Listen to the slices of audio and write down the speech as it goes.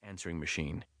answering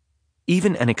machine.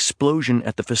 Even an explosion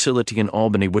at the facility in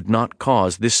Albany would not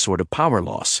cause this sort of power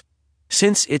loss.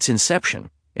 Since its inception,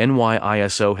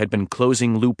 NYISO had been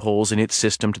closing loopholes in its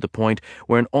system to the point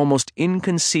where an almost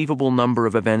inconceivable number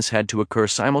of events had to occur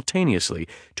simultaneously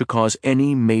to cause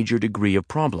any major degree of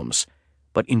problems.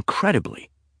 But incredibly,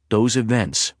 those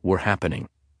events were happening.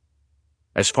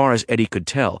 As far as Eddie could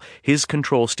tell, his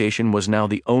control station was now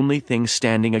the only thing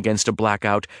standing against a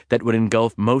blackout that would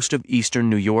engulf most of eastern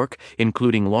New York,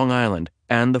 including Long Island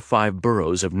and the 5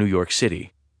 boroughs of New York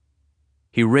City.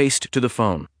 He raced to the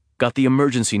phone, got the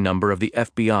emergency number of the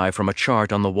FBI from a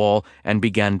chart on the wall, and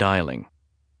began dialing.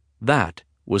 That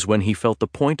was when he felt the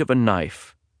point of a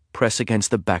knife press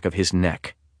against the back of his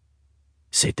neck.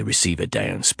 "Set the receiver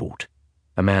down, sport,"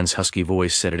 a man's husky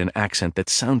voice said in an accent that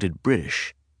sounded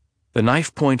British. The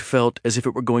knife point felt as if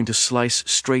it were going to slice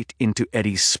straight into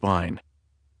Eddie's spine.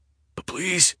 "But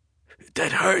please,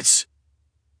 that hurts."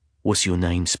 "What's your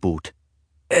name, sport?"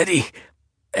 Eddie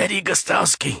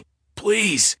Gostowski,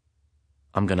 please."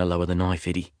 "I'm going to lower the knife,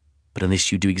 Eddie, but unless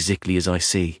you do exactly as I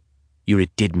say, you're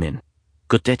a dead man.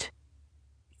 Got that?"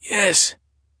 "Yes."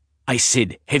 "I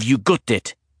said, have you got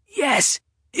that?" Yes,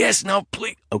 now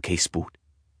please." "Okay, sport,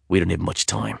 we don't have much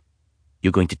time.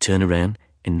 You're going to turn around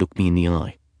and look me in the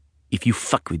eye. If you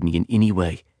fuck with me in any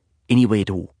way at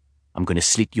all, I'm going to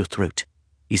slit your throat.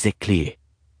 Is that clear?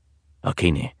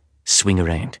 Okay now, swing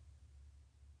around."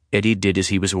 Eddie did as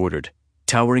he was ordered.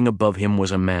 Towering above him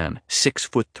was a man,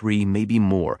 6'3", maybe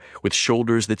more, with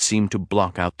shoulders that seemed to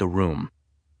block out the room.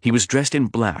 He was dressed in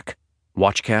black,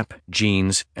 watch cap,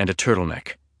 jeans, and a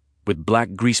turtleneck, with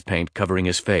black grease paint covering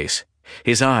his face.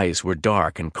 His eyes were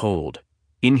dark and cold.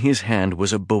 In his hand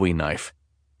was a Bowie knife,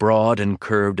 broad and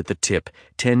curved at the tip,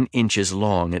 10 inches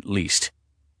long at least.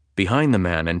 Behind the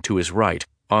man and to his right,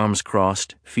 arms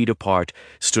crossed, feet apart,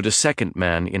 stood a second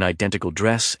man in identical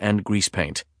dress and grease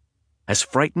paint. As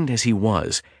frightened as he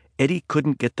was, Eddie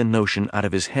couldn't get the notion out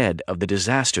of his head of the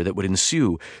disaster that would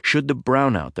ensue should the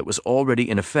brownout that was already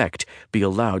in effect be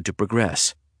allowed to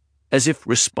progress. As if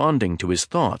responding to his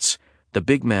thoughts, the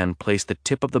big man placed the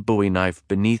tip of the Bowie knife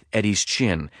beneath Eddie's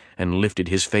chin and lifted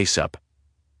his face up.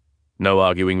 "No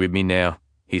arguing with me now,"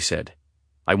 he said.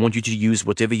 "I want you to use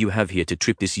whatever you have here to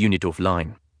trip this unit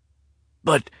offline."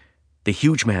 "But—" The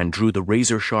huge man drew the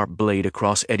razor-sharp blade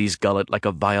across Eddie's gullet like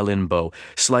a violin bow,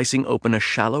 slicing open a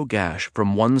shallow gash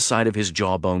from one side of his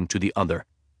jawbone to the other.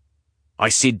 "I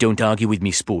said don't argue with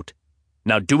me, sport.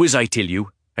 Now do as I tell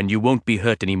you, and you won't be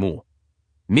hurt any more.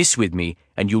 Mess with me,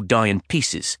 and you'll die in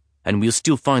pieces, and we'll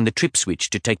still find the trip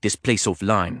switch to take this place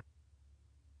offline."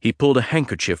 He pulled a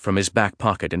handkerchief from his back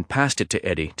pocket and passed it to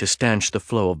Eddie to stanch the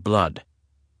flow of blood.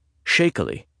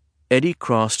 Shakily, Eddie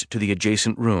crossed to the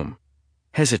adjacent room,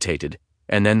 hesitated,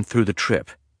 and then threw the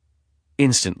trip.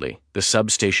 Instantly, the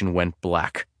substation went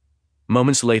black.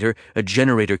 Moments later, a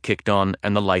generator kicked on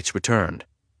and the lights returned.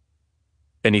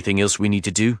 "Anything else we need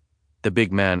to do?" the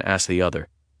big man asked the other.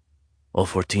 "All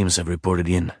 4 teams have reported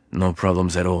in. No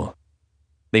problems at all."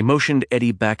 They motioned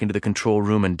Eddie back into the control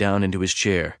room and down into his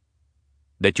chair.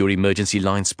 "That your emergency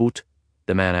line, sport?"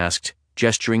 the man asked,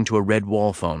 gesturing to a red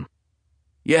wall phone.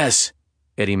 "Yes,"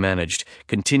 Eddie managed,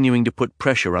 continuing to put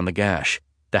pressure on the gash.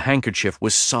 The handkerchief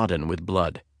was sodden with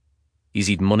blood. "Is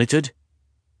it monitored?"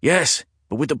 "Yes,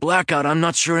 but with the blackout, I'm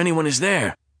not sure anyone is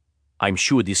there." "I'm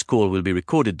sure this call will be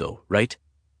recorded, though, right?"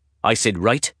 "I said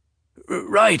right?"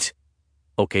 Right."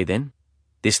 "Okay, then.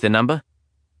 This the number?"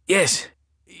 Yes,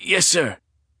 sir."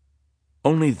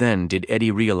 Only then did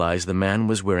Eddie realize the man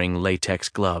was wearing latex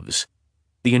gloves.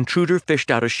 The intruder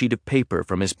fished out a sheet of paper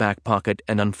from his back pocket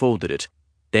and unfolded it.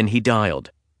 Then he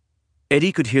dialed.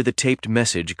 Eddie could hear the taped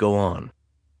message go on.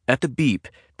 At the beep,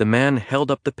 the man held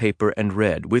up the paper and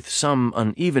read, with some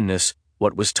unevenness,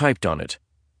 what was typed on it.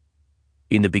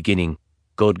 "In the beginning,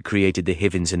 God created the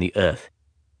heavens and the earth.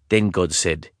 Then God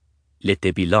said, 'Let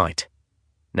there be light.'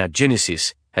 Now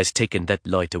Genesis has taken that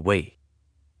light away.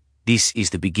 This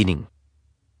is the beginning."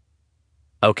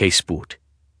 "Okay, sport.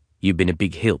 You've been a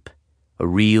big help. A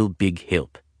real big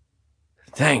help."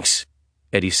 "Thanks,"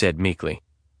 Eddie said meekly.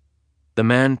 The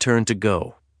man turned to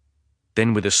go.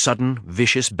 Then with a sudden,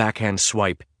 vicious backhand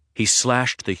swipe, he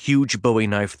slashed the huge Bowie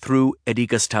knife through Eddie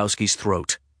Gostowski's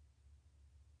throat.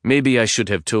 "Maybe I should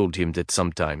have told him that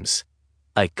sometimes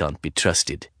I can't be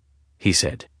trusted," he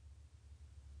said.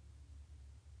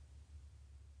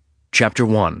 Chapter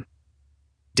 1.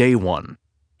 Day 1,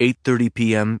 8:30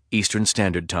 p.m. Eastern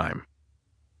Standard Time.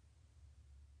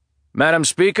 "Madam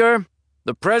Speaker,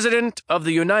 the President of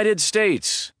the United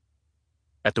States."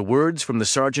 At the words from the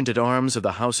Sergeant-at-Arms of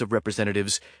the House of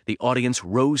Representatives, the audience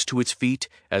rose to its feet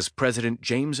as President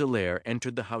James Allaire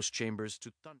entered the House chambers to thunder.